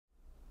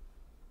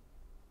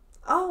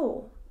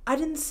I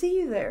didn't see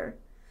you there.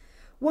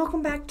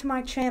 Welcome back to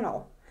my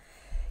channel.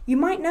 You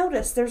might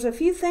notice there's a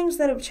few things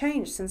that have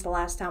changed since the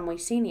last time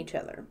we've seen each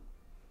other.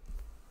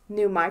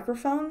 New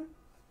microphone,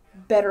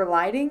 better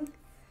lighting,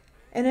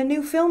 and a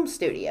new film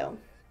studio.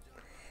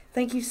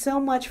 Thank you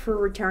so much for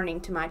returning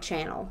to my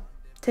channel.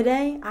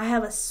 Today, I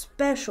have a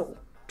special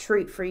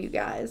treat for you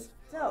guys.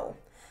 So,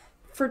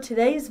 for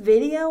today's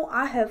video,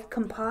 I have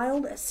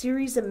compiled a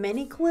series of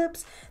mini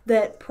clips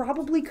that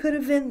probably could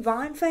have been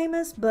Vine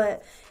famous,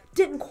 but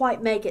didn't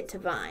quite make it to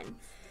Vine.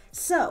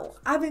 So,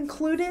 I've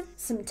included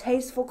some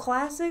tasteful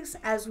classics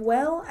as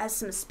well as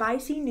some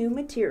spicy new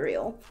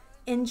material.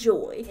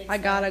 Enjoy. I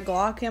got a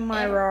Glock in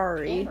my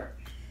Rari.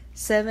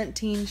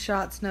 17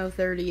 shots, no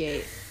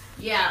 38.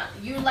 Yeah,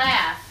 you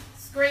laugh.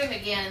 Scream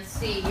again and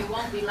see. You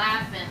won't be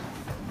laughing.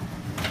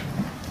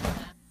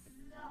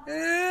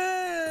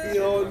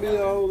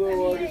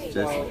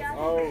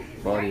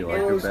 Body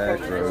like a bad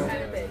road.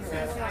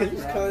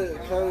 It's kind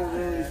of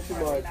really too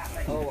much.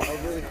 Oh, I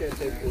really can't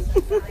take this.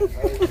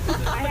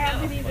 I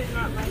haven't even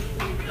not my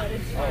sleep, but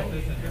it's fine.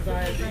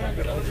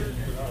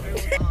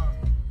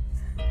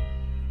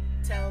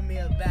 Tell me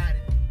about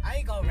it. I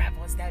ain't gonna rap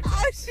on Snapchat.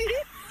 Oh,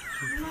 shit.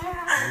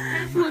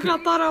 Look, I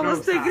thought I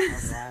was taking.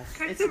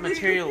 It's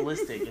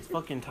materialistic. It's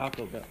fucking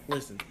Taco Bell.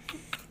 Listen,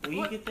 will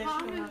you get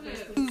that shit out there?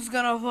 Who's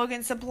gonna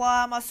fucking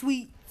supply my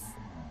sweets?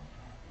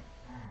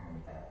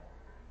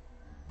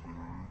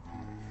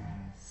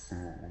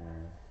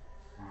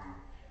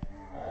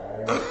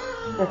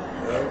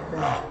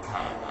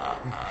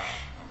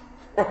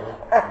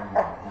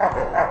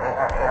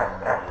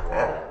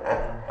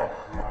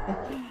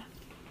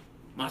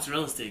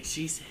 Mozzarella sticks.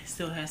 She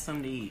still has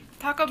something to eat.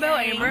 Taco Bell,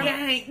 Amber.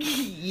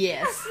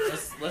 Yes.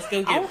 Let's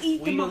go get. I'll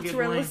eat the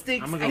mozzarella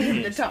sticks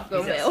and the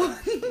Taco Bell.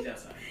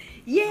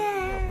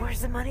 Yeah.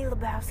 Where's the money,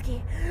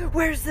 Lebowski?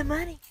 Where's the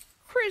money?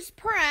 Chris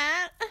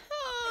Pratt.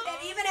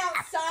 And even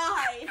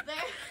outside.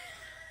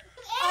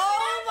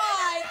 Oh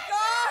my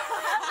god!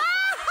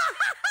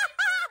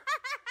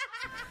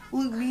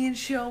 Look, me and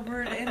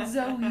Shelburne and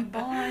Zoe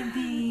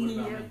bonding.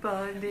 Yeah,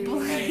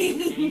 bonding. Hey,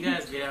 can you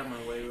guys get out of my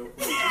way real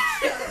quick?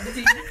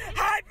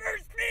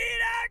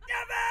 Hyperspeed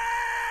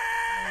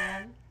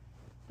activate!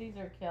 These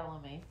are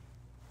killing me.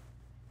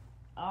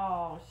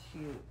 Oh,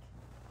 shoot.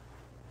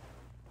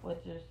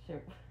 What just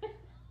shoot?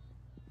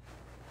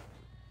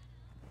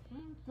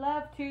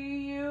 Love to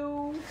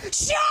you.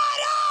 Shut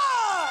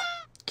up!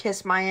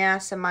 Kiss my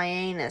ass and my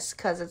anus,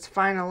 cause it's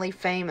finally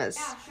famous.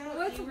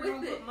 What's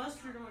with it?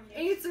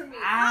 Answer me.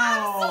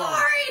 Ow.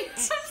 I'm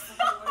sorry.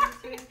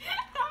 I'm sorry.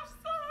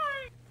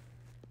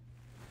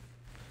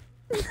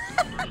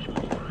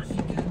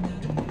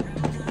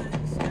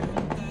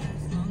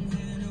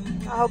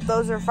 I hope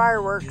those are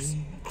fireworks.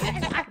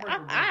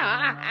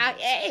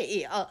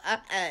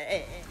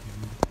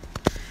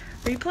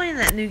 Are you playing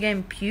that new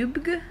game,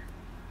 Pubg?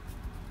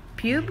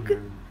 Pubg?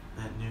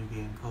 That new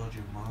game called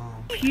your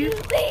mom. Pubg?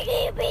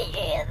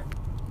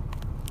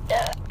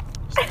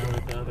 Just know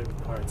the other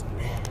parts of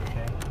it,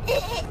 okay?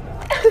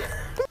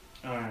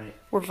 Alright.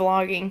 We're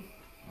vlogging.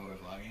 Oh, we're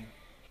vlogging?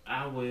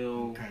 I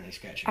will. Currently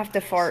scratching. I have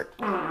to fart.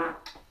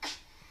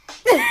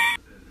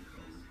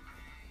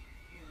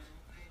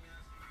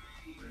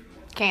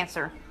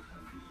 Cancer.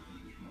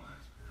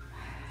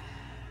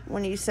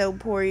 When you so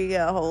poor, you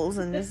got holes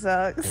in your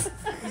socks.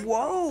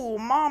 Whoa,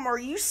 Mom, are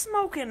you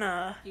smoking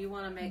a Do you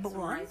want to make some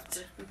blunt? Rice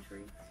Krispie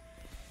treats?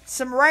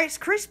 Some Rice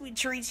Krispie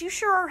treats? You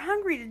sure are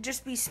hungry to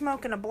just be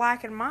smoking a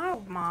Black and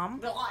Mild, Mom.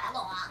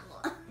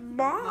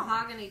 Mom.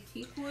 Mahogany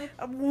teak wood?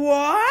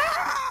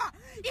 What?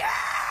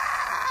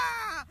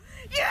 Yeah!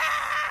 Yeah!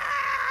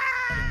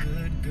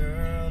 Good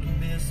girl to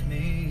miss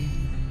me.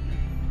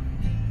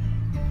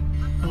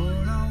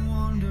 Lord, I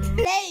wonder.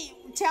 Hey,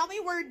 tell me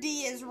where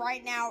D is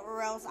right now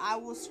or else I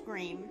will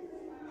scream.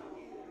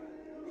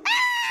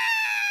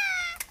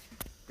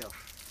 Go.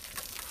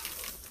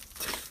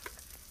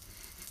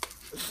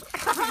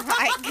 Oh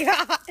my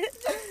god.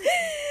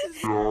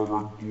 Gotta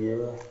walk to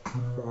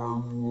my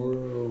rally.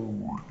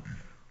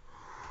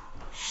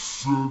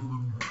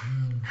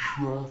 17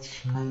 shots,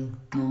 no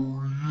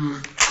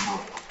 38.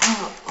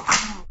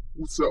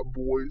 What's up,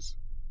 boys?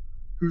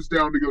 Who's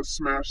down to go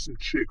smash some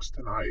chicks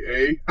tonight,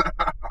 eh?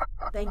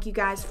 Thank you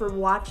guys for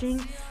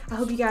watching. I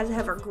hope you guys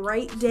have a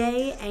great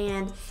day.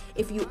 And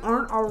if you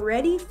aren't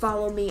already,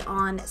 follow me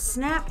on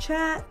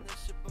Snapchat,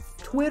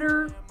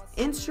 Twitter,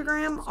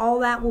 Instagram. All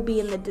that will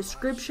be in the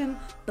description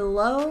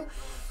below.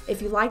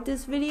 If you like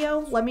this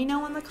video, let me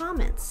know in the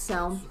comments.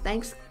 So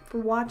thanks for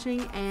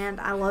watching, and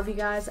I love you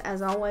guys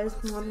as always.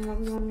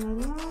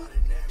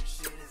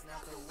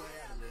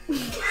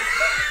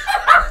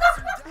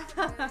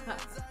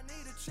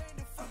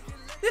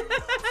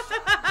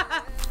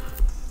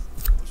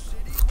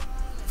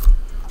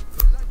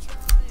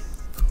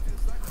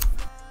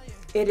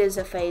 It is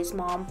a phase,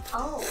 Mom.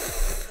 Oh.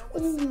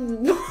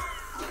 Ooh.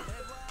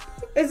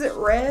 Is it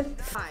red?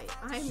 Hi,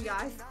 I'm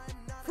Guy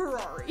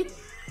Ferrari.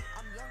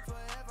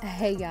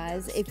 Hey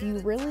guys, if you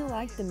really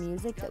like the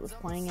music that was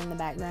playing in the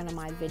background of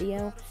my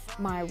video,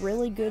 my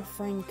really good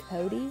friend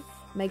Coty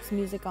makes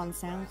music on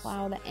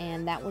SoundCloud,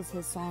 and that was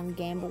his song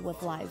Gamble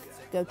with Life.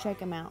 Go check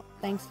him out.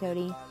 Thanks,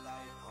 Coty.